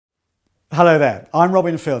Hello there, I'm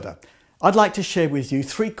Robin Fielder. I'd like to share with you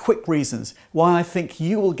 3 quick reasons why I think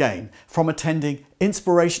you will gain from attending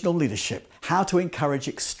Inspirational Leadership, how to encourage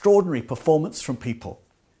extraordinary performance from people.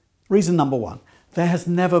 Reason number 1, there has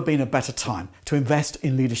never been a better time to invest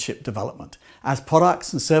in leadership development. As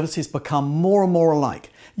products and services become more and more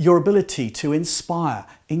alike, your ability to inspire,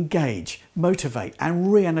 engage, motivate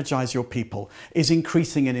and re-energize your people is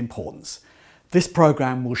increasing in importance. This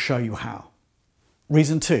program will show you how.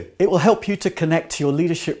 Reason 2, it will help you to connect to your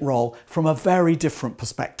leadership role from a very different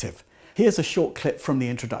perspective. Here's a short clip from the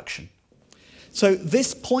introduction. So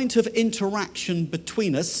this point of interaction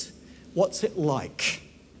between us, what's it like?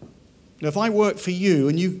 Now, if I work for you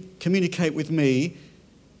and you communicate with me,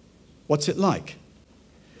 what's it like?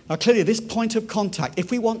 Now clearly this point of contact, if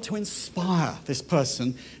we want to inspire this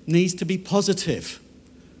person, needs to be positive.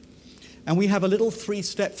 And we have a little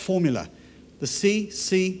 3-step formula, the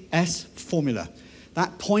CCS formula.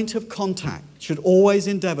 That point of contact should always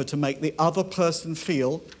endeavour to make the other person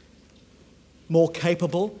feel more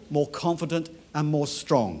capable, more confident and more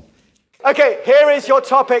strong. Okay, here is your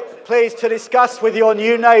topic, please, to discuss with your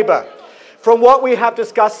new neighbour. From what we have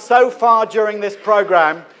discussed so far during this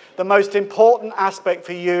programme, the most important aspect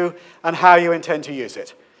for you and how you intend to use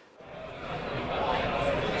it.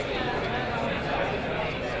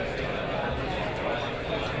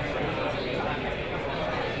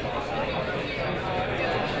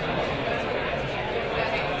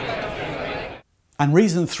 And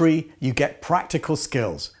reason 3, you get practical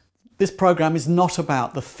skills. This program is not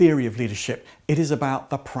about the theory of leadership, it is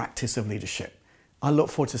about the practice of leadership. I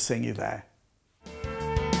look forward to seeing you there.